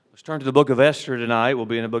Let's turn to the book of Esther tonight. We'll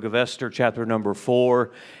be in the book of Esther, chapter number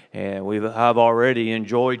 4, and we have already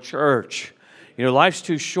enjoyed church. You know, life's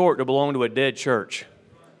too short to belong to a dead church,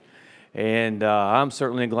 and I'm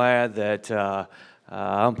certainly glad that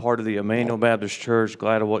I'm part of the Emmanuel Baptist Church,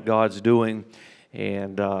 glad of what God's doing.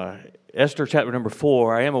 And Esther, chapter number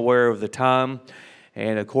 4, I am aware of the time,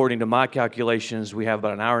 and according to my calculations, we have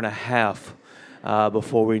about an hour and a half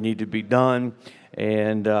before we need to be done,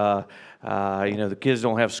 and the kids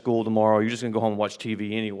don't have school tomorrow. You're just going to go home and watch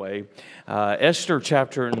TV anyway. Esther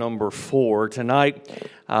chapter number 4. Tonight,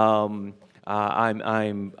 I'm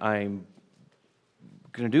going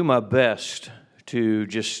to do my best to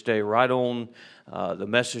just stay right on the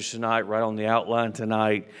message tonight, right on the outline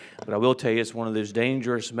tonight. But I will tell you, it's one of those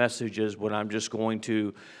dangerous messages when I'm just going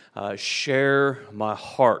to share my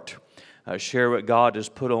heart, share what God has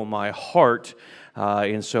put on my heart.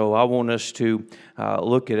 And so I want us to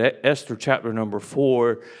look at Esther chapter number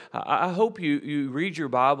 4. I hope you read your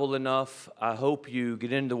Bible enough. I hope you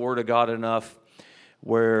get into the Word of God enough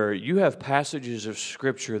where you have passages of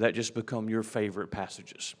Scripture that just become your favorite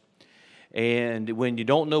passages. And when you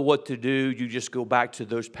don't know what to do, you just go back to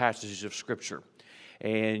those passages of Scripture.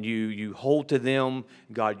 And you hold to them.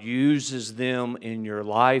 God uses them in your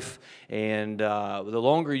life. And the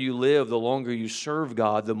longer you live, the longer you serve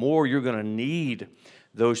God, the more you're going to need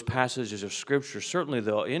those passages of Scripture. Certainly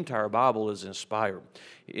the entire Bible is inspired.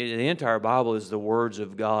 The entire Bible is the words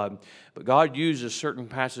of God. But God uses certain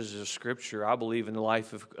passages of Scripture, I believe, in the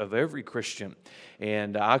life of every Christian.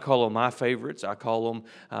 And I call them my favorites. I call them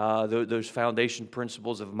those foundation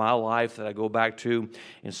principles of my life that I go back to.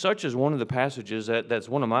 And such is one of the passages that's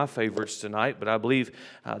one of my favorites tonight. But I believe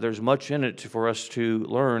there's much in it for us to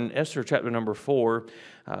learn. Esther chapter number 4,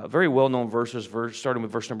 very well-known verses, starting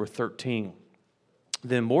with verse number 13.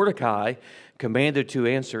 Then Mordecai commanded to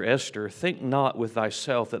answer Esther, "Think not with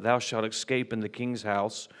thyself that thou shalt escape in the king's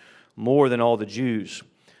house more than all the Jews.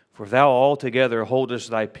 For if thou altogether holdest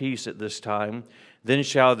thy peace at this time, then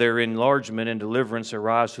shall their enlargement and deliverance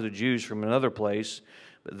arise to the Jews from another place,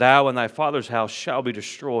 but thou and thy father's house shall be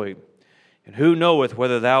destroyed. And who knoweth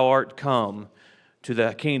whether thou art come to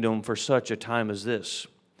the kingdom for such a time as this?"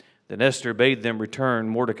 Then Esther bade them return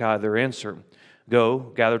Mordecai their answer. "Go,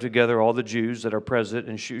 gather together all the Jews that are present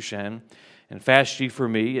in Shushan, and fast ye for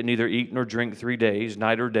me, and neither eat nor drink 3 days,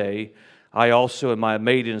 night or day. I also and my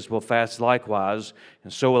maidens will fast likewise,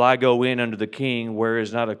 and so will I go in unto the king,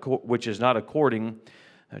 which is not according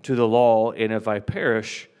to the law, and if I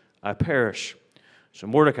perish, I perish." So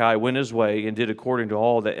Mordecai went his way and did according to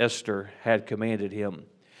all that Esther had commanded him.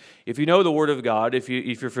 If you know the Word of God, if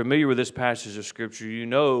you're familiar with this passage of Scripture, you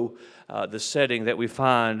know the setting that we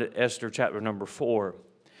find Esther chapter number 4.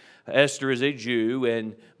 Esther is a Jew,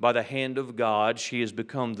 and by the hand of God, she has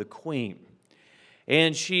become the queen.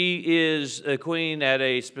 And she is a queen at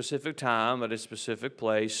a specific time, at a specific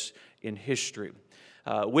place in history.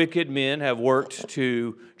 Wicked men have worked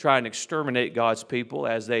to try and exterminate God's people,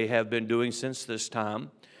 as they have been doing since this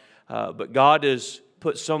time. But God has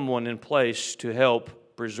put someone in place to help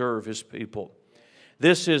preserve His people.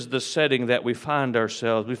 This is the setting that we find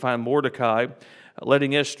ourselves. We find Mordecai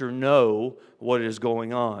letting Esther know what is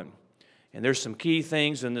going on. And there's some key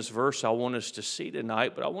things in this verse I want us to see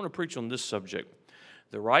tonight, but I want to preach on this subject.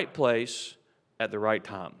 The right place at the right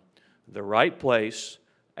time. The right place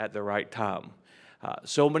at the right time.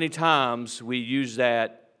 So many times we use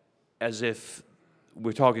that as if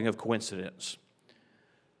we're talking of coincidence.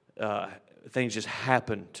 Things just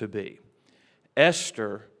happen to be.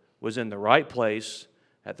 Esther was in the right place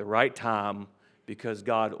at the right time because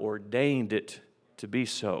God ordained it to be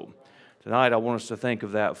so. Tonight, I want us to think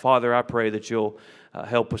of that. Father, I pray that you'll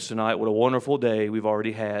help us tonight. What a wonderful day we've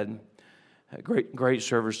already had. Great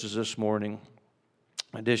services this morning.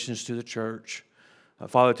 Additions to the church.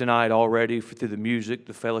 Father, tonight already through the music,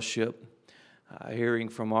 the fellowship, hearing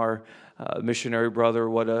from our missionary brother,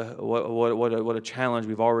 what a challenge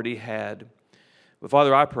we've already had. But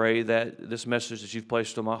Father, I pray that this message that you've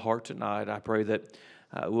placed on my heart tonight, I pray that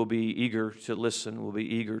we'll be eager to listen. We'll be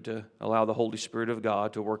eager to allow the Holy Spirit of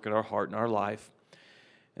God to work in our heart and our life.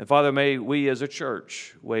 And Father, may we as a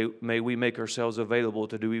church, may we make ourselves available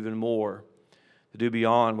to do even more, to do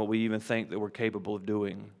beyond what we even think that we're capable of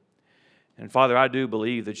doing. And Father, I do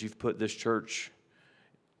believe that you've put this church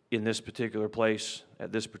in this particular place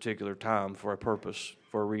at this particular time for a purpose,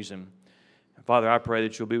 for a reason. Father, I pray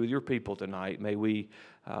that you'll be with your people tonight. May we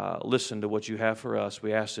listen to what you have for us.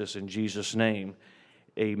 We ask this in Jesus' name.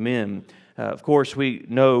 Amen. Of course, we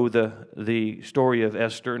know the story of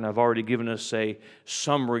Esther, and I've already given us a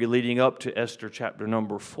summary leading up to Esther chapter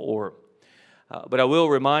number 4. But I will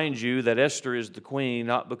remind you that Esther is the queen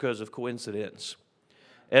not because of coincidence.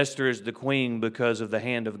 Esther is the queen because of the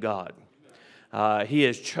hand of God. He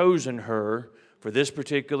has chosen her for this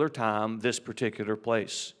particular time, this particular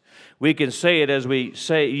place. We can say it as we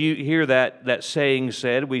say, you hear that saying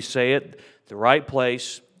said, we say it, the right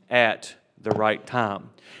place at the right time.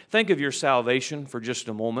 Think of your salvation for just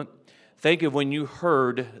a moment. Think of when you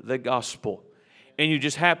heard the gospel and you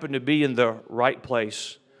just happened to be in the right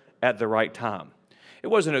place at the right time. It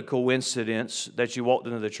wasn't a coincidence that you walked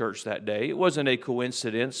into the church that day. It wasn't a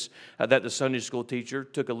coincidence that the Sunday school teacher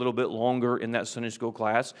took a little bit longer in that Sunday school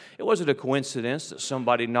class. It wasn't a coincidence that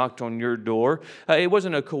somebody knocked on your door. It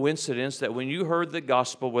wasn't a coincidence that when you heard the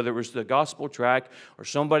gospel, whether it was the gospel tract or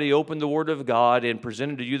somebody opened the Word of God and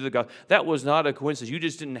presented to you the gospel, that was not a coincidence. You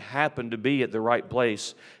just didn't happen to be at the right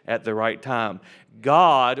place at the right time.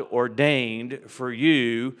 God ordained for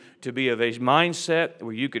you to be of a mindset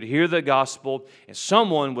where you could hear the gospel, and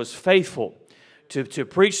someone was faithful to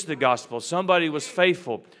preach the gospel. Somebody was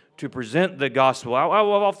faithful to present the gospel. I've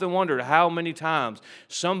often wondered how many times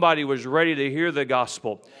somebody was ready to hear the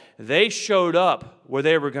gospel. They showed up where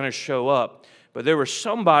they were going to show up, but there was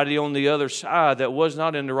somebody on the other side that was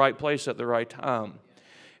not in the right place at the right time.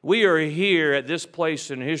 We are here at this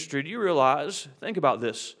place in history. Do you realize, think about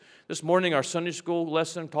this. This morning, our Sunday school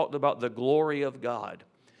lesson talked about the glory of God,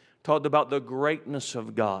 talked about the greatness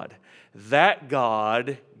of God. That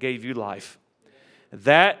God gave you life.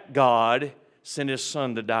 That God sent His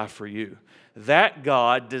Son to die for you. That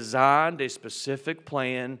God designed a specific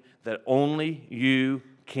plan that only you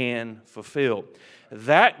can fulfill.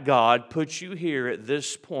 That God put you here at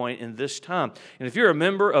this point in this time. And if you're a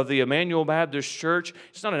member of the Emmanuel Baptist Church,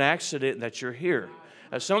 it's not an accident that you're here.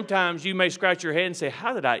 Sometimes you may scratch your head and say,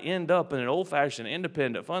 how did I end up in an old-fashioned,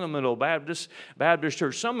 independent, fundamental Baptist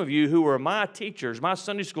church? Some of you who are my teachers, my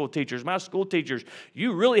Sunday school teachers, my school teachers,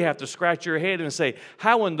 you really have to scratch your head and say,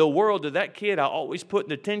 how in the world did that kid I always put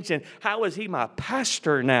in attention, how is he my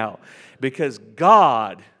pastor now? Because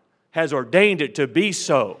God has ordained it to be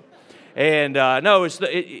so. And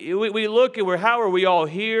we look at how are we all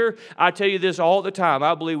here? I tell you this all the time.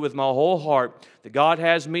 I believe with my whole heart that God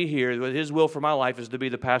has me here. That His will for my life is to be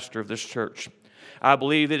the pastor of this church. I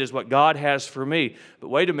believe it is what God has for me. But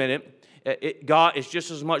wait a minute. God is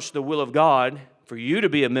just as much the will of God for you to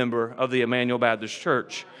be a member of the Emmanuel Baptist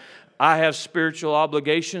Church. I have spiritual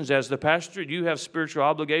obligations as the pastor. You have spiritual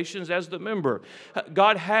obligations as the member.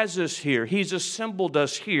 God has us here. He's assembled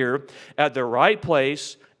us here at the right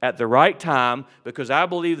place, at the right time, because I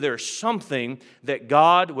believe there's something that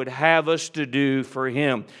God would have us to do for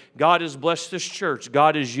Him. God has blessed this church.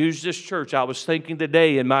 God has used this church. I was thinking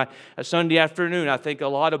today in my Sunday afternoon, I think a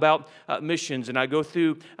lot about missions, and I go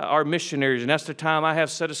through our missionaries, and that's the time I have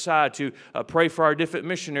set aside to pray for our different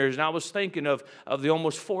missionaries. And I was thinking of the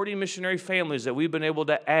almost 40 missionary families that we've been able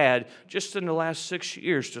to add just in the last 6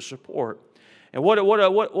 years to support. And what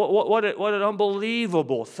an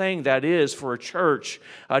unbelievable thing that is for a church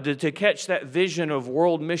to catch that vision of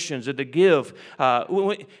world missions and to give.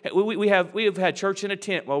 We have had church in a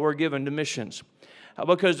tent while we're giving to missions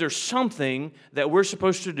because there's something that we're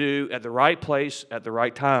supposed to do at the right place at the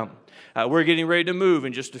right time. We're getting ready to move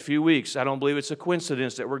in just a few weeks. I don't believe it's a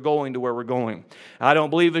coincidence that we're going to where we're going. I don't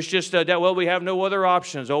believe it's just that, we have no other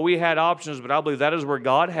options. We had options, but I believe that is where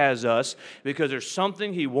God has us because there's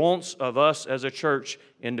something He wants of us as a church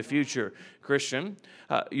in the future. Christian,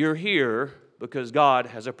 you're here because God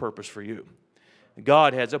has a purpose for you.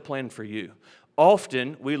 God has a plan for you.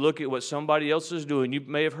 Often, we look at what somebody else is doing. You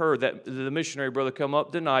may have heard that the missionary brother come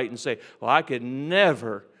up tonight and say, I could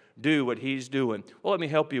never do what he's doing. Well, let me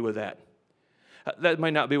help you with that. That may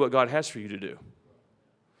not be what God has for you to do.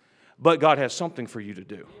 But God has something for you to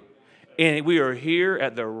do. And we are here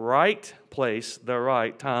at the right place, the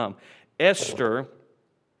right time. Esther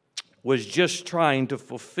was just trying to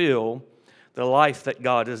fulfill the life that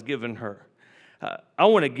God has given her.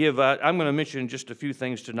 I'm going to mention just a few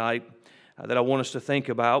things tonight that I want us to think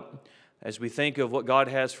about as we think of what God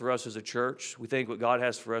has for us as a church. We think what God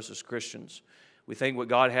has for us as Christians. We think what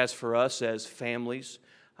God has for us as families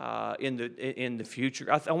in the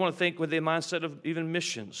future. I want to think with the mindset of even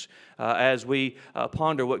missions as we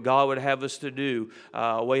ponder what God would have us to do.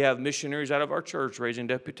 We have missionaries out of our church raising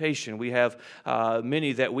deputation. We have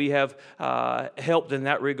many that we have helped in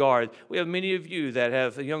that regard. We have many of you that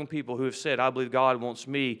have young people who have said, I believe God wants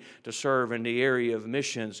me to serve in the area of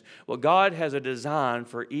missions. Well, God has a design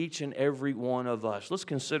for each and every one of us. Let's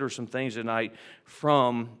consider some things tonight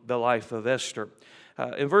from the life of Esther.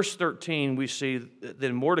 In verse 13, we see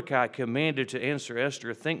that Mordecai commanded to answer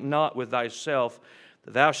Esther, think not with thyself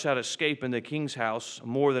that thou shalt escape in the king's house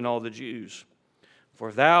more than all the Jews. For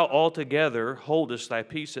if thou altogether holdest thy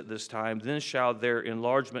peace at this time, then shall their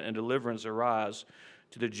enlargement and deliverance arise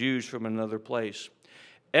to the Jews from another place.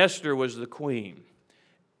 Esther was the queen.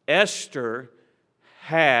 Esther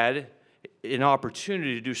had an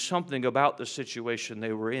opportunity to do something about the situation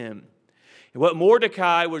they were in. And what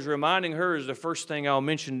Mordecai was reminding her is the first thing I'll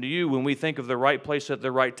mention to you when we think of the right place at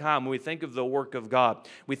the right time, when we think of the work of God.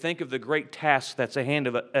 We think of the great task that's ahead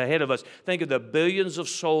of us. Think of the billions of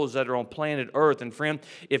souls that are on planet Earth. And friend,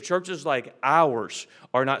 if churches like ours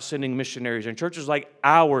are not sending missionaries and churches like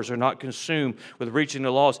ours are not consumed with reaching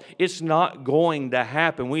the lost, it's not going to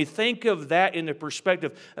happen. We think of that in the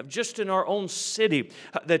perspective of just in our own city,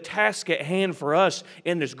 the task at hand for us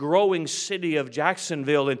in this growing city of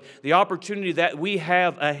Jacksonville and the opportunity that we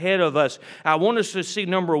have ahead of us. I want us to see,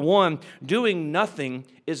 number one, doing nothing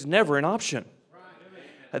is never an option.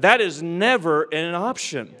 That is never an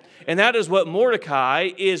option. And that is what Mordecai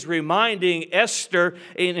is reminding Esther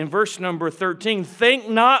in verse number 13. Think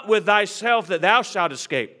not with thyself that thou shalt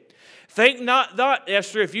escape. Think not that,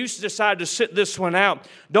 Esther, if you decide to sit this one out,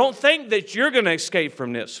 don't think that you're going to escape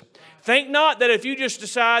from this. Think not that if you just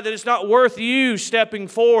decide that it's not worth you stepping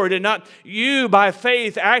forward and not you by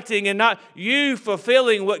faith acting and not you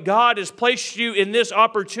fulfilling what God has placed you in this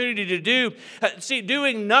opportunity to do. See,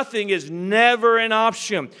 doing nothing is never an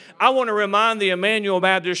option. I want to remind the Emmanuel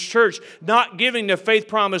Baptist Church, not giving to Faith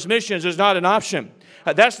Promise Missions is not an option.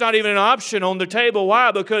 That's not even an option on the table. Why?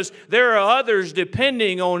 Because there are others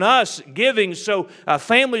depending on us giving so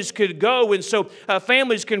families could go and so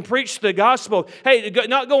families can preach the gospel. Hey,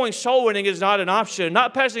 not going soul winning is not an option.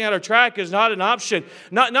 Not passing out a tract is not an option.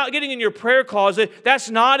 Not getting in your prayer closet, that's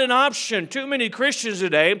not an option. Too many Christians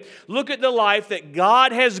today look at the life that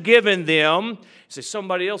God has given them and say,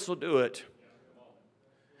 somebody else will do it.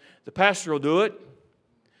 The pastor will do it.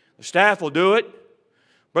 The staff will do it.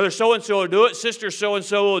 Brother so-and-so will do it. Sister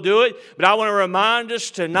so-and-so will do it. But I want to remind us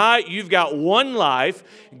tonight, you've got one life.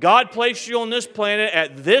 God placed you on this planet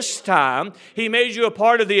at this time. He made you a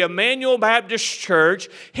part of the Emmanuel Baptist Church.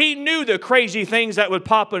 He knew the crazy things that would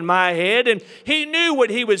pop in my head. And He knew what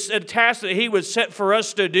He was, a task that He was set for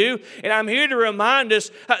us to do. And I'm here to remind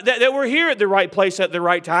us that we're here at the right place at the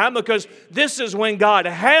right time, because this is when God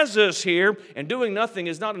has us here. And doing nothing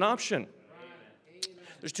is not an option.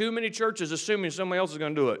 There's too many churches assuming somebody else is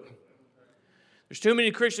going to do it. There's too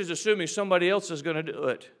many Christians assuming somebody else is going to do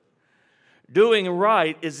it. Doing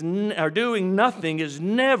right or doing nothing is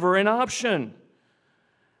never an option.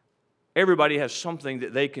 Everybody has something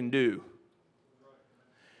that they can do.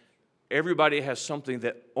 Everybody has something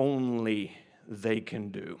that only they can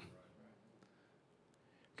do.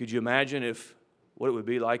 Could you imagine what it would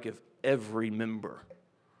be like if every member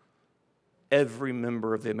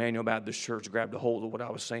of the Emmanuel Baptist Church grabbed a hold of what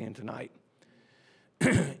I was saying tonight?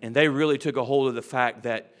 And they really took a hold of the fact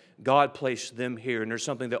that God placed them here, and there's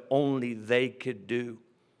something that only they could do.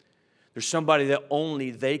 There's somebody that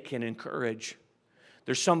only they can encourage.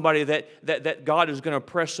 There's somebody that God is going to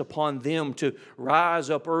press upon them to rise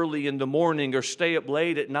up early in the morning or stay up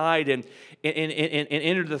late at night and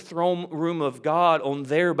enter the throne room of God on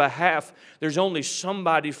their behalf. There's only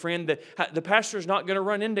somebody, friend, that the pastor's not going to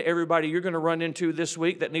run into everybody you're going to run into this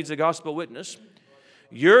week that needs a gospel witness.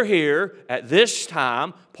 You're here at this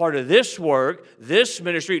time, part of this work, this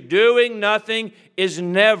ministry. Doing nothing is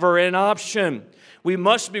never an option. We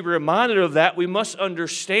must be reminded of that. We must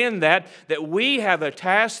understand that we have a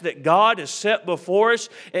task that God has set before us,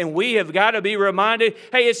 and we have got to be reminded,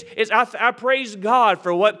 hey, I praise God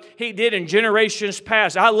for what He did in generations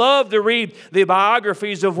past. I love to read the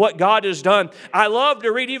biographies of what God has done. I love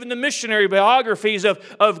to read even the missionary biographies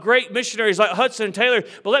of great missionaries like Hudson Taylor.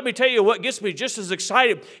 But let me tell you what gets me just as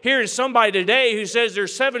excited. Hearing somebody today who says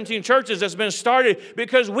there's 17 churches that's been started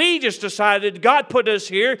because we just decided God put us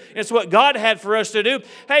here. It's what God had for us to do.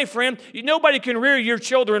 Hey, friend, nobody can rear your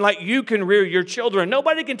children like you can rear your children.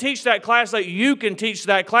 Nobody can teach that class like you can teach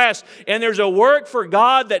that class. And there's a work for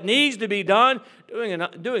God that needs to be done.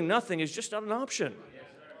 Doing nothing is just not an option.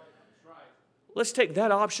 Let's take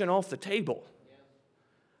that option off the table.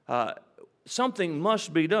 Something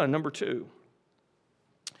must be done. Number two,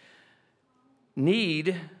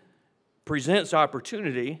 need presents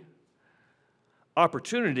opportunity.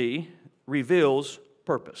 Opportunity reveals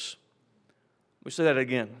purpose. We say that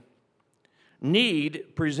again.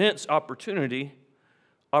 Need presents opportunity.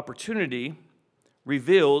 Opportunity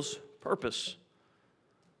reveals purpose.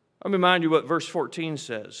 Let me remind you what verse 14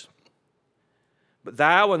 says. But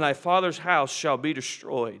thou and thy father's house shall be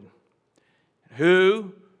destroyed.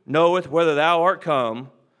 Who knoweth whether thou art come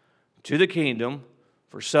to the kingdom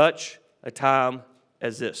for such a time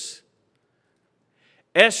as this?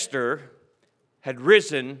 Esther had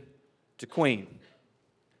risen to queen.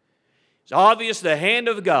 It's obvious the hand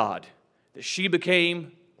of God that she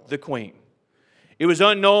became the queen. It was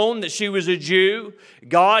unknown that she was a Jew.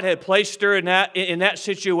 God had placed her in that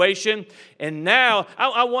situation. And now,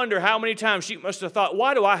 I wonder how many times she must have thought,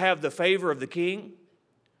 why do I have the favor of the king?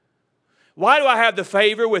 Why do I have the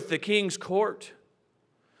favor with the king's court?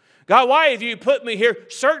 God, why have you put me here?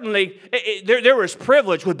 Certainly, there was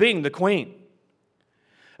privilege with being the queen.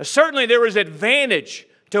 Certainly, there was advantage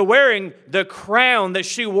to wearing the crown that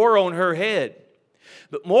she wore on her head.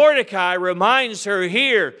 But Mordecai reminds her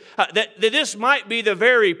here that this might be the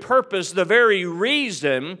very purpose, the very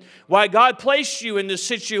reason why God placed you in the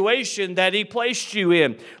situation that He placed you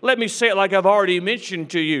in. Let me say it like I've already mentioned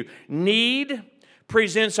to you. Need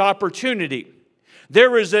presents opportunity.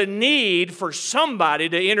 There is a need for somebody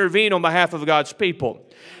to intervene on behalf of God's people.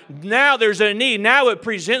 Now there's a need. Now it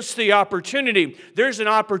presents the opportunity. There's an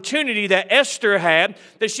opportunity that Esther had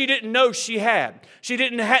that she didn't know she had. She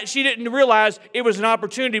didn't realize it was an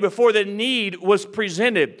opportunity before the need was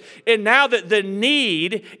presented. And now that the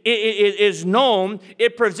need is known,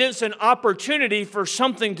 it presents an opportunity for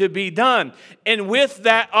something to be done. And with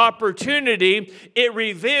that opportunity, it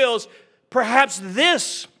reveals perhaps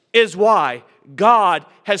this is why God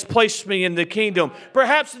has placed me in the kingdom.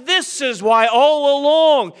 Perhaps this is why all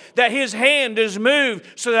along that His hand is moved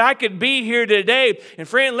so that I could be here today. And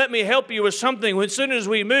friend, let me help you with something. As soon as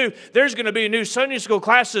we move, there's going to be new Sunday school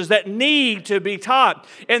classes that need to be taught.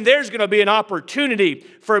 And there's going to be an opportunity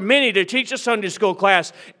for many to teach a Sunday school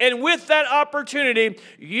class. And with that opportunity,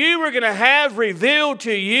 you are going to have revealed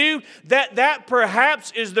to you that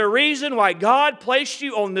perhaps is the reason why God placed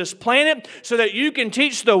you on this planet, so that you can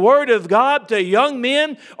teach the Word of God to young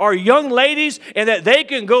men or young ladies, and that they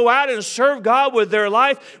can go out and serve God with their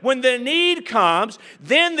life. When the need comes,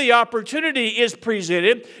 then the opportunity is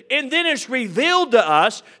presented, and then it's revealed to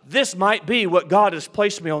us, this might be what God has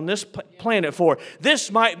placed me on this planet for.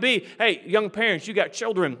 This might be, hey, young parents, you got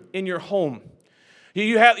children in your home.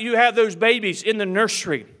 You have those babies in the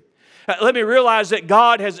nursery. Let me remind you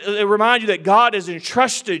that God has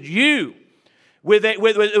entrusted you with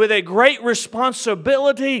a great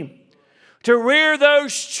responsibility to rear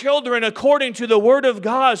those children according to the Word of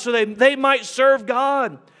God so they might serve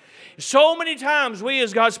God. So many times we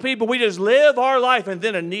as God's people, we just live our life and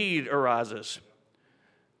then a need arises.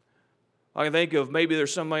 I can think of maybe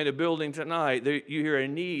there's somebody in the building tonight, you hear a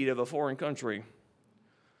need of a foreign country.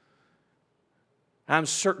 I'm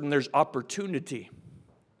certain there's opportunity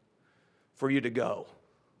for you to go.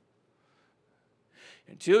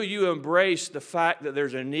 Until you embrace the fact that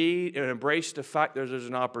there's a need and embrace the fact that there's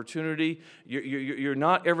an opportunity, you're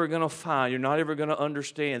not ever going to find, you're not ever going to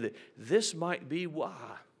understand that this might be why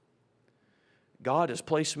God has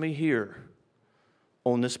placed me here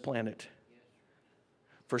on this planet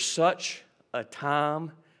for such a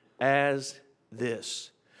time as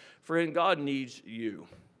this. Friend, God needs you.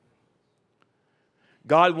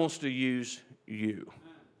 God wants to use you.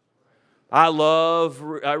 I love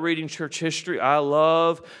reading church history. I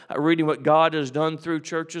love reading what God has done through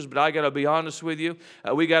churches. But I got to be honest with you,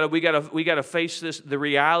 we got to face the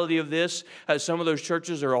reality of this. Some of those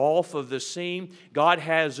churches are off of the scene. God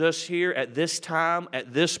has us here at this time,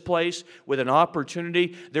 at this place, with an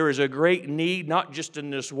opportunity. There is a great need, not just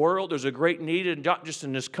in this world. There's a great need, not just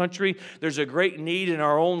in this country. There's a great need in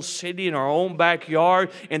our own city, in our own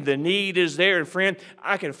backyard, and the need is there. And friend,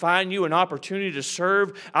 I can find you an opportunity to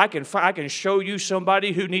serve. I can show you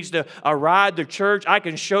somebody who needs to ride the church. I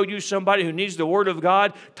can show you somebody who needs the Word of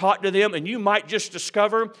God taught to them, and you might just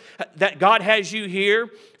discover that God has you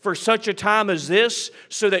here for such a time as this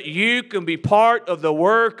so that you can be part of the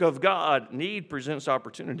work of God. Need presents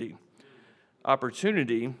opportunity.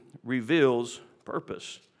 Opportunity reveals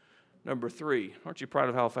purpose. Number 3. Aren't you proud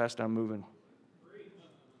of how fast I'm moving?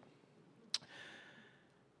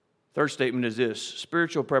 Third statement is this: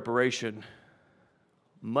 spiritual preparation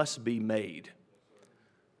must be made.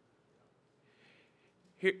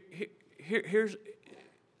 Here's,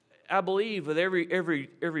 I believe with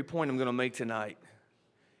every point I'm going to make tonight,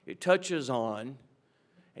 it touches on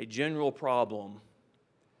a general problem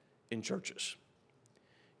in churches.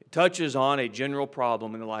 It touches on a general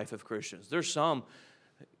problem in the life of Christians. There's some,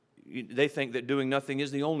 they think that doing nothing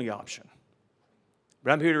is the only option.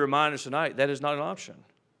 But I'm here to remind us tonight that is not an option.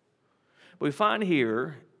 But we find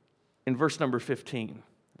here in verse number 15,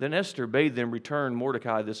 then Esther bade them return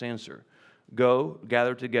Mordecai this answer: Go,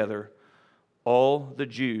 gather together all the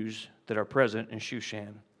Jews that are present in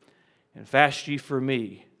Shushan, and fast ye for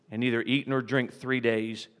me, and neither eat nor drink 3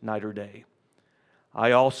 days, night or day.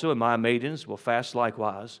 I also and my maidens will fast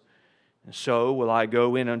likewise, and so will I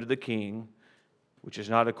go in unto the king, which is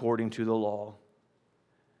not according to the law.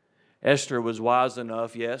 Esther was wise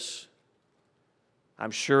enough, yes.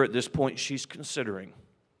 I'm sure at this point she's considering,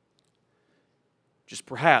 just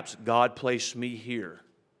perhaps God placed me here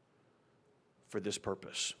for this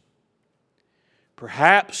purpose.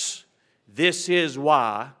 Perhaps this is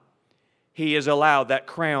why He has allowed that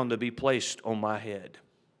crown to be placed on my head.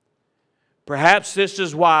 Perhaps this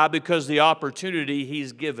is why, because the opportunity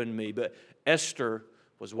He's given me. But Esther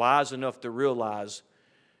was wise enough to realize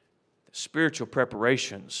that spiritual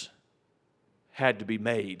preparations had to be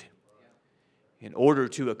made in order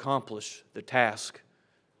to accomplish the task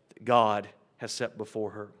that God has set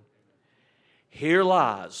before her. Here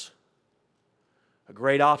lies a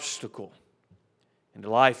great obstacle in the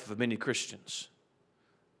life of many Christians.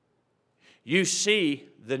 You see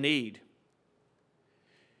the need.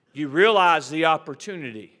 You realize the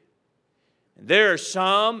opportunity. And there are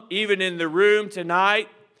some, even in the room tonight,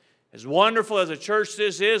 as wonderful as a church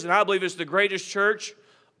this is, and I believe it's the greatest church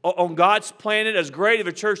on God's planet, as great of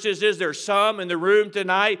a church this is, there are some in the room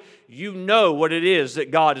tonight, you know what it is that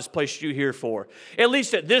God has placed you here for. At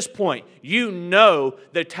least at this point, you know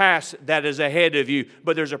the task that is ahead of you,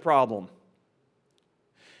 but there's a problem.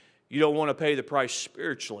 You don't want to pay the price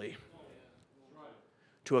spiritually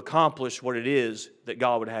to accomplish what it is that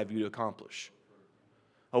God would have you to accomplish.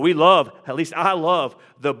 Oh, we love, at least I love,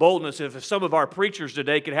 the boldness. If some of our preachers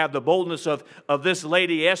today could have the boldness of this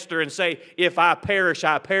lady Esther and say, if I perish,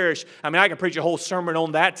 I perish. I mean, I can preach a whole sermon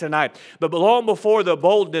on that tonight. But long before the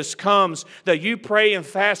boldness comes, that you pray and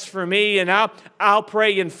fast for me, and I'll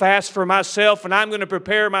pray and fast for myself, and I'm going to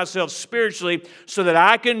prepare myself spiritually so that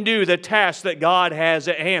I can do the task that God has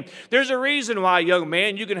at hand. There's a reason why, young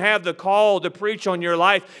man, you can have the call to preach on your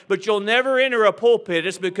life, but you'll never enter a pulpit.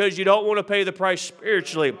 It's because you don't want to pay the price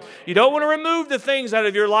spiritually. You don't want to remove the things out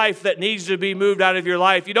of your life that needs to be moved out of your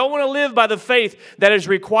life. You don't want to live by the faith that is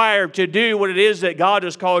required to do what it is that God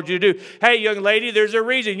has called you to do. Hey, young lady, there's a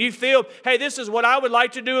reason. You feel, hey, this is what I would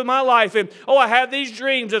like to do in my life. And, I have these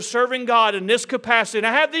dreams of serving God in this capacity. And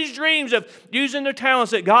I have these dreams of using the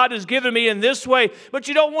talents that God has given me in this way. But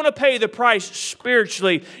you don't want to pay the price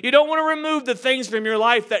spiritually. You don't want to remove the things from your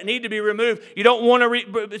life that need to be removed. You don't want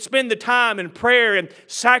to spend the time in prayer and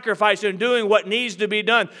sacrifice and doing what needs to be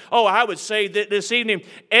done. I would say that this evening,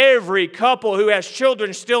 every couple who has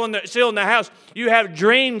children still in the house, you have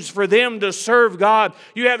dreams for them to serve God.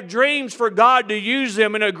 You have dreams for God to use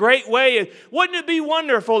them in a great way. And wouldn't it be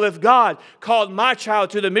wonderful if God called my child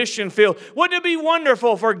to the mission field? Wouldn't it be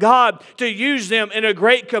wonderful for God to use them in a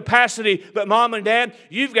great capacity? But mom and dad,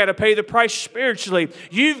 you've got to pay the price spiritually.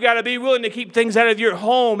 You've got to be willing to keep things out of your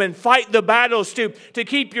home and fight the battles to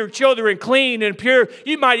keep your children clean and pure.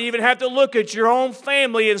 You might even have to look at your own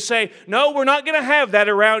family and say, no, we're not going to have that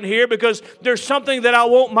around here because there's something that I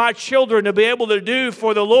want my children to be able to do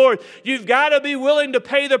for the Lord. You've got to be willing to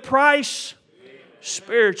pay the price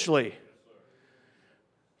spiritually.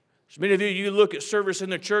 So many of you look at service in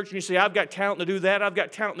the church and you say, I've got talent to do that, I've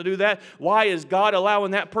got talent to do that. Why is God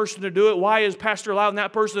allowing that person to do it? Why is Pastor allowing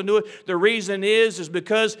that person to do it? The reason is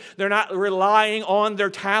because they're not relying on their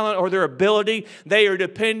talent or their ability. They are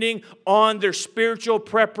depending on their spiritual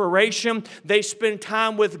preparation. They spend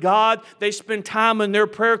time with God. They spend time in their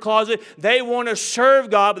prayer closet. They want to serve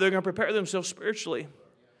God, but they're going to prepare themselves spiritually.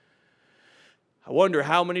 I wonder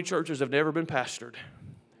how many churches have never been pastored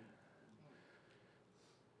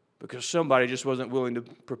because somebody just wasn't willing to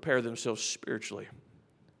prepare themselves spiritually.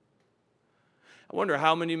 I wonder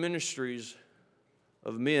how many ministries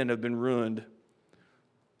of men have been ruined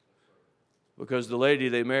because the lady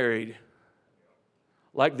they married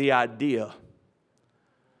liked the idea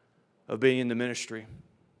of being in the ministry,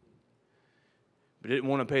 but didn't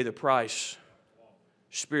want to pay the price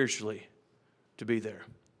spiritually to be there.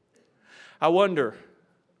 I wonder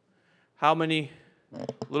how many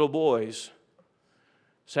little boys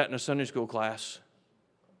sat in a Sunday school class.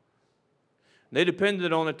 They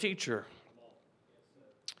depended on a teacher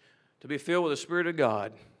to be filled with the Spirit of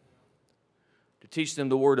God, to teach them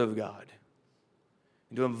the Word of God,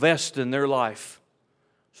 and to invest in their life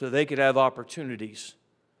so that they could have opportunities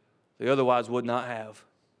they otherwise would not have.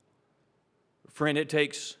 Friend, it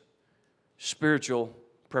takes spiritual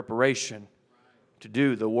preparation to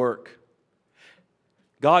do the work.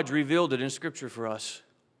 God's revealed it in Scripture for us.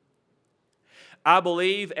 I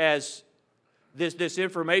believe as this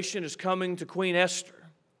information is coming to Queen Esther,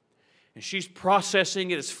 and she's processing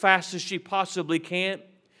it as fast as she possibly can,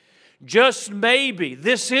 just maybe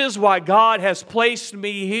this is why God has placed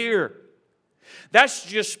me here. That's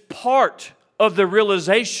just part of the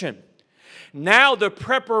realization. Now the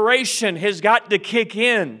preparation has got to kick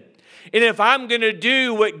in And if I'm going to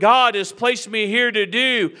do what God has placed me here to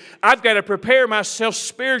do, I've got to prepare myself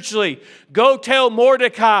spiritually. Go tell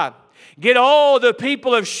Mordecai, get all the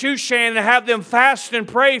people of Shushan and have them fast and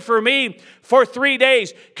pray for me for 3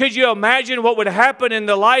 days. Could you imagine what would happen in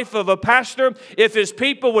the life of a pastor if his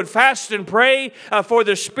people would fast and pray for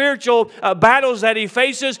the spiritual battles that he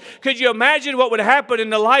faces? Could you imagine what would happen in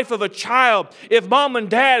the life of a child if mom and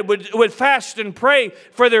dad would fast and pray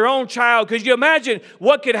for their own child? Could you imagine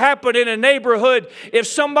what could happen in a neighborhood if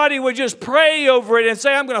somebody would just pray over it and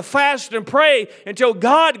say, I'm going to fast and pray until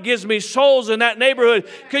God gives me souls in that neighborhood?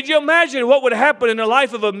 Could you imagine what would happen in the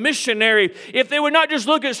life of a missionary if they would not just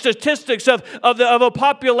look at statistics of a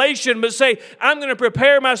population, but say, I'm going to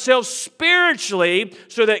prepare myself spiritually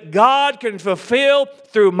so that God can fulfill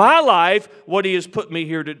through my life what He has put me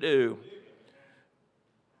here to do.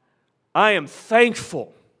 I am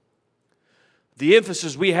thankful the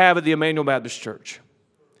emphasis we have at the Emmanuel Baptist Church.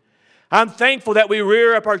 I'm thankful that we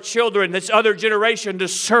rear up our children, this other generation, to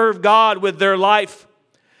serve God with their life.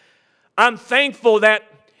 I'm thankful that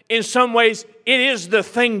in some ways it is the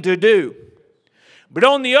thing to do. But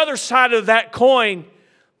on the other side of that coin,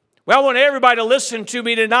 well, I want everybody to listen to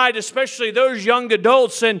me tonight, especially those young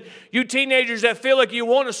adults and you teenagers that feel like you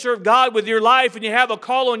want to serve God with your life and you have a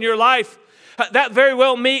call on your life. That very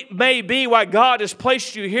well may be why God has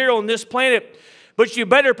placed you here on this planet. But you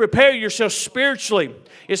better prepare yourself spiritually.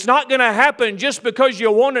 It's not going to happen just because you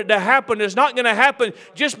want it to happen. It's not going to happen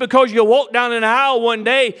just because you walk down an aisle one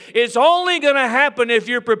day. It's only going to happen if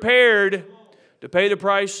you're prepared to pay the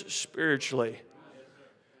price spiritually.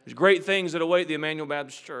 There's great things that await the Emmanuel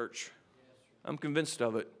Baptist Church. I'm convinced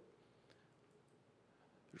of it.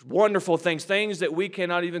 There's wonderful things that we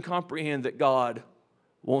cannot even comprehend that God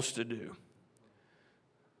wants to do.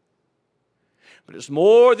 But it's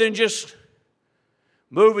more than just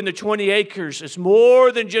moving the 20 acres. It's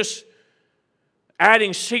more than just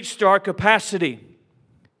adding seats to our capacity.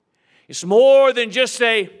 It's more than just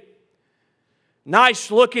a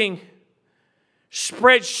nice-looking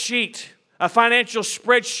spreadsheet, a financial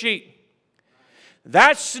spreadsheet.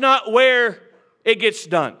 That's not where it gets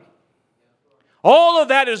done. All of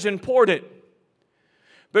that is important.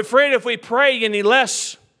 But friend, if we pray any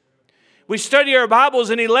less, we study our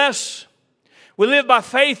Bibles any less, we live by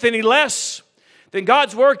faith any less, then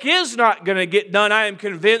God's work is not going to get done. I am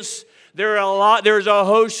convinced there's a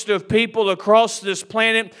host of people across this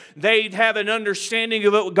planet. They have an understanding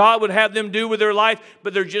of what God would have them do with their life,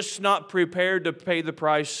 but they're just not prepared to pay the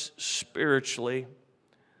price spiritually.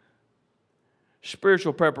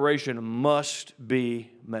 Spiritual preparation must be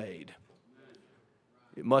made.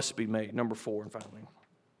 It must be made. Number 4, and finally,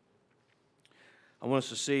 I want us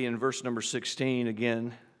to see in verse number 16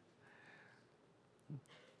 again,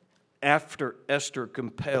 after Esther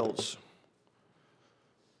compels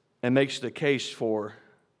and makes the case for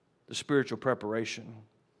the spiritual preparation.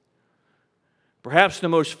 Perhaps the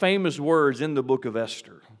most famous words in the book of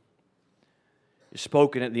Esther is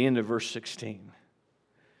spoken at the end of verse 16,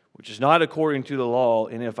 which is not according to the law,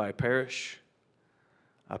 and if I perish,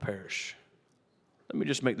 I perish. Let me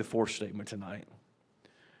just make the 4th statement tonight.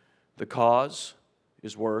 The cause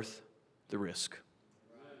is worth the risk.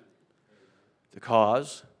 The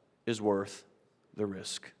cause is worth the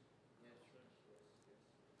risk.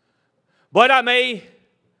 But I may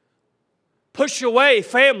push away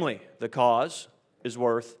family. The cause is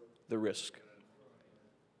worth the risk.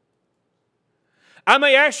 I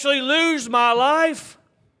may actually lose my life.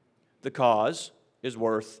 The cause is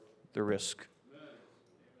worth the risk.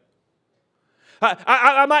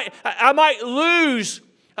 I might lose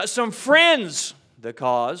some friends. The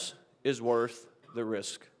cause is worth the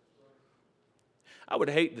risk. I would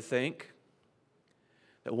hate to think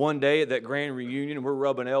that one day at that grand reunion we're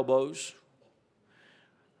rubbing elbows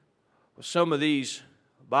with some of these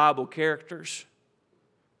Bible characters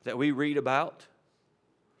that we read about.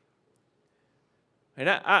 And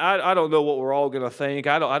I don't know what we're all going to think.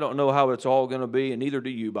 I don't know how it's all going to be, and neither do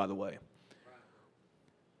you, by the way.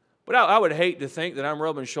 But I would hate to think that I'm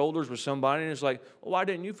rubbing shoulders with somebody and it's like, well, why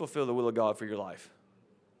didn't you fulfill the will of God for your life?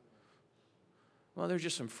 Well, there's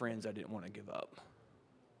just some friends I didn't want to give up.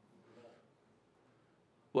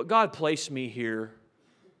 What God placed me here,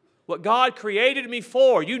 what God created me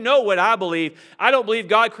for. You know what I believe. I don't believe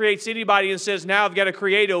God creates anybody and says, now I've got to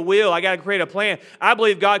create a will. I got to create a plan. I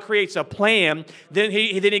believe God creates a plan. Then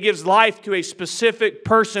He gives life to a specific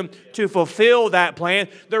person to fulfill that plan.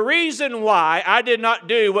 The reason why I did not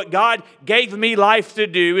do what God gave me life to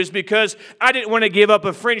do is because I didn't want to give up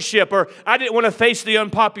a friendship, or I didn't want to face the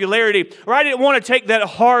unpopularity, or I didn't want to take that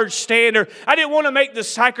hard stand, or I didn't want to make the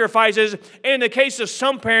sacrifices. And in the case of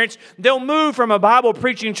some parents, they'll move from a Bible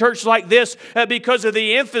preaching church church like this because of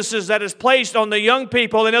the emphasis that is placed on the young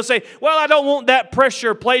people. And they'll say, well, I don't want that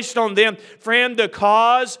pressure placed on them. Friend, the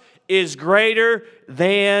cause is greater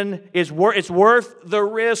than, it's worth the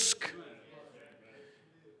risk.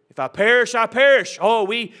 If I perish, I perish. Oh,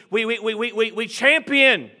 we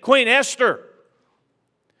champion Queen Esther.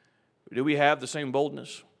 Do we have the same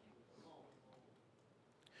boldness?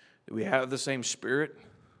 Do we have the same spirit?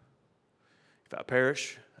 If I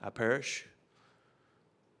perish, I perish.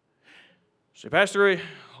 Say, Pastor,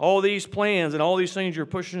 all these plans and all these things you're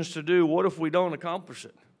pushing us to do, what if we don't accomplish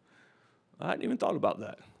it? I hadn't even thought about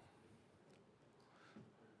that.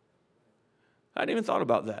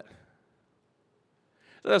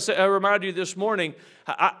 As I reminded you this morning,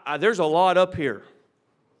 there's a lot up here.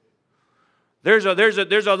 There's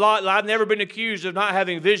a lot. I've never been accused of not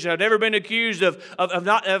having vision. I've never been accused of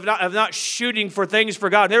not shooting for things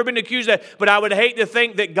for God. I've never been accused of that. But I would hate to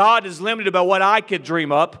think that God is limited about what I could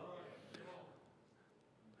dream up.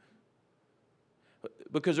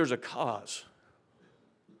 Because there's a cause.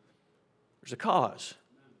 There's a cause.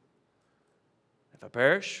 If I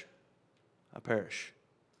perish, I perish.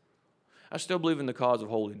 I still believe in the cause of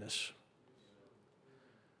holiness.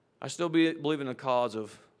 I still believe in the cause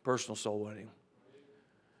of personal soul winning.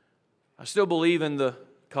 I still believe in the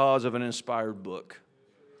cause of an inspired book.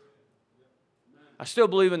 I still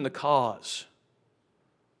believe in the cause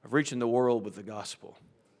of reaching the world with the gospel.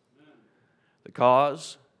 The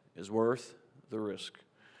cause is worth the risk.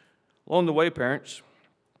 Along the way, parents,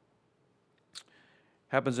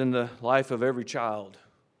 happens in the life of every child.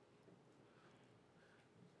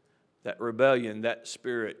 That rebellion, that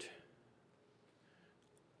spirit,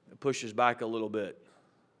 it pushes back a little bit.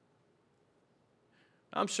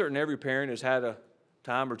 I'm certain every parent has had a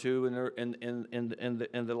time or two in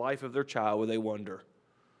the life of their child where they wonder,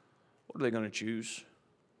 what are they going to choose?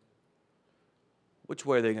 Which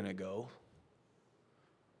way are they going to go?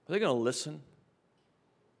 Are they going to listen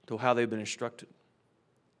to how they've been instructed?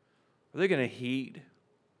 Are they going to heed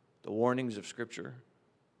the warnings of Scripture?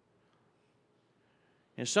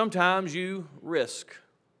 And sometimes you risk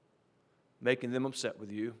making them upset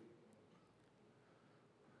with you.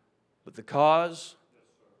 But the cause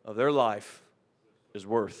of their life is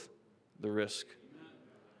worth the risk.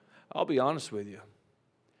 I'll be honest with you.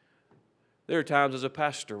 There are times as a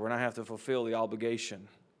pastor when I have to fulfill the obligation.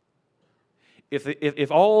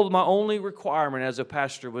 If all my only requirement as a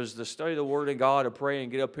pastor was to study the Word of God, to pray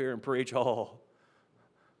and get up here and preach, I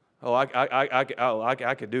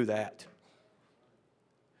could do that.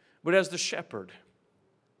 But as the shepherd,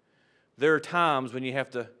 there are times when you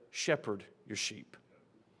have to shepherd your sheep.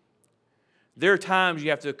 There are times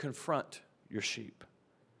you have to confront your sheep.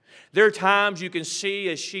 There are times you can see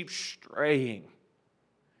a sheep straying.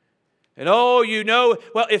 And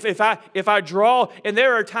if I draw, and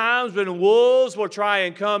there are times when wolves will try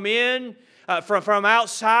and come in from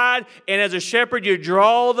outside, and as a shepherd you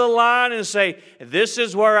draw the line and say, this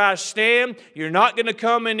is where I stand. You're not going to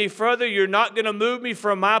come any further. You're not going to move me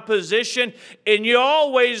from my position. And you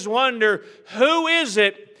always wonder, who is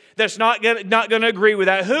it that's not going to agree with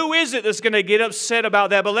that? Who is it that's going to get upset about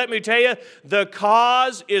that? But let me tell you, the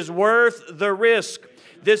cause is worth the risk.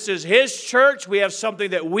 This is His church. We have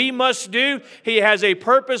something that we must do. He has a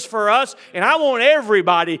purpose for us. And I want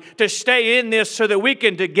everybody to stay in this so that we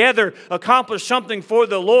can together accomplish something for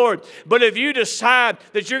the Lord. But if you decide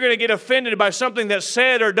that you're going to get offended by something that's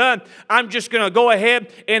said or done, I'm just going to go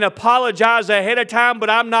ahead and apologize ahead of time,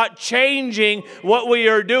 but I'm not changing what we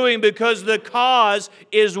are doing because the cause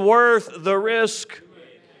is worth the risk.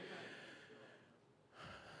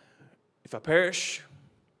 If I perish,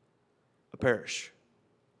 I perish.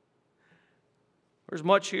 There's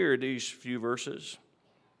much here in these few verses.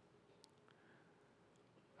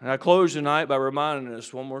 And I close tonight by reminding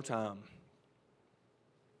us one more time.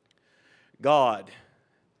 God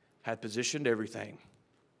had positioned everything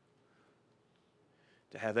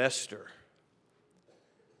to have Esther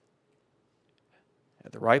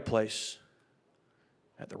at the right place,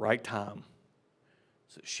 at the right time,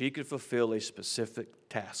 so she could fulfill a specific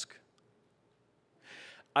task.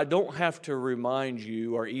 I don't have to remind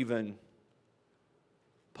you or even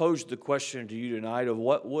posed the question to you tonight of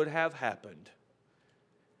what would have happened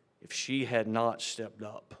if she had not stepped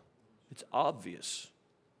up. It's obvious.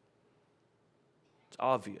 It's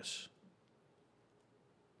obvious.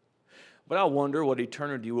 But I wonder what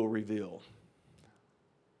eternity will reveal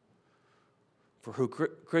for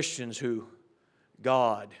Christians who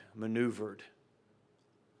God maneuvered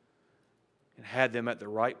and had them at the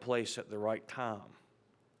right place at the right time.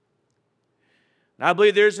 I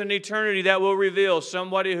believe there's an eternity that will reveal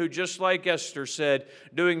somebody who, just like Esther said,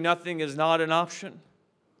 doing nothing is not an option.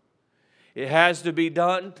 It has to be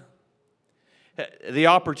done. The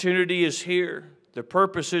opportunity is here. The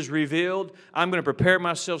purpose is revealed. I'm going to prepare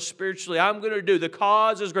myself spiritually. I'm going to do. The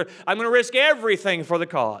cause is great. I'm going to risk everything for the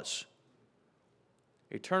cause.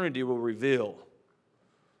 Eternity will reveal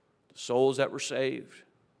the souls that were saved,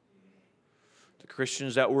 the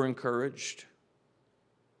Christians that were encouraged.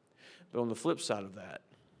 But on the flip side of that,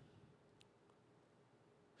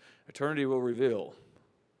 eternity will reveal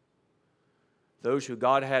those who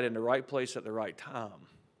God had in the right place at the right time.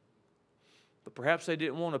 But perhaps they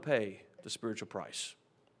didn't want to pay the spiritual price.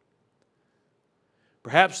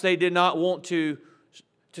 Perhaps they did not want to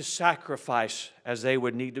sacrifice as they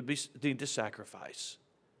would need to sacrifice.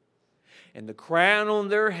 And the crown on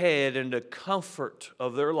their head and the comfort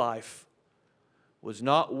of their life was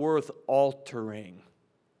not worth altering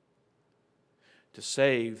to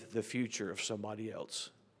save the future of somebody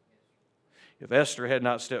else. If Esther had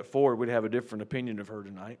not stepped forward, we'd have a different opinion of her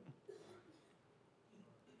tonight.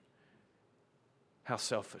 How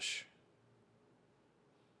selfish.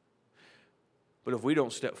 But if we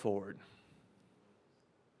don't step forward,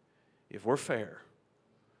 if we're fair,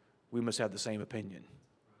 we must have the same opinion.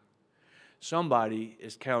 Somebody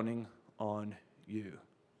is counting on you.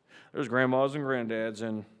 There's grandmas and granddads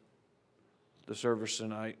in the service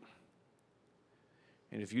tonight.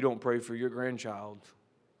 And if you don't pray for your grandchild,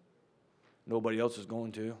 nobody else is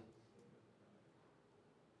going to.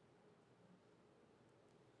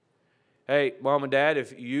 Hey, mom and dad,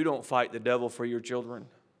 if you don't fight the devil for your children,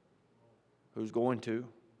 who's going to?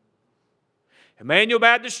 Emmanuel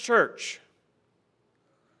Baptist Church.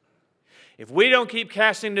 If we don't keep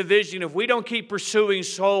casting division, if we don't keep pursuing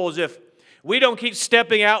souls, if we don't keep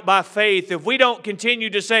stepping out by faith, if we don't continue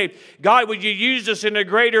to say, God, would you use us in a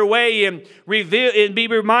greater way and reveal and be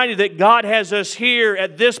reminded that God has us here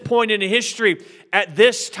at this point in history, at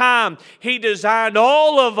this time. He designed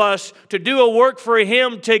all of us to do a work for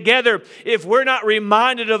Him together. If we're not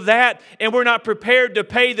reminded of that and we're not prepared to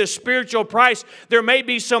pay the spiritual price, there may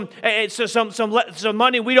be some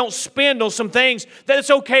money we don't spend on some things that it's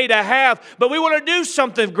okay to have, but we want to do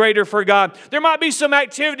something greater for God. There might be some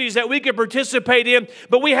activities that we could participate in,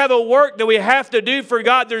 but we have a work that we have to do for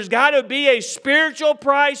God. There's got to be a spiritual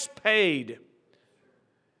price paid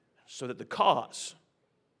so that the cause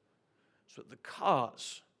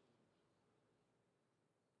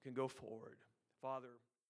can go forward. Father,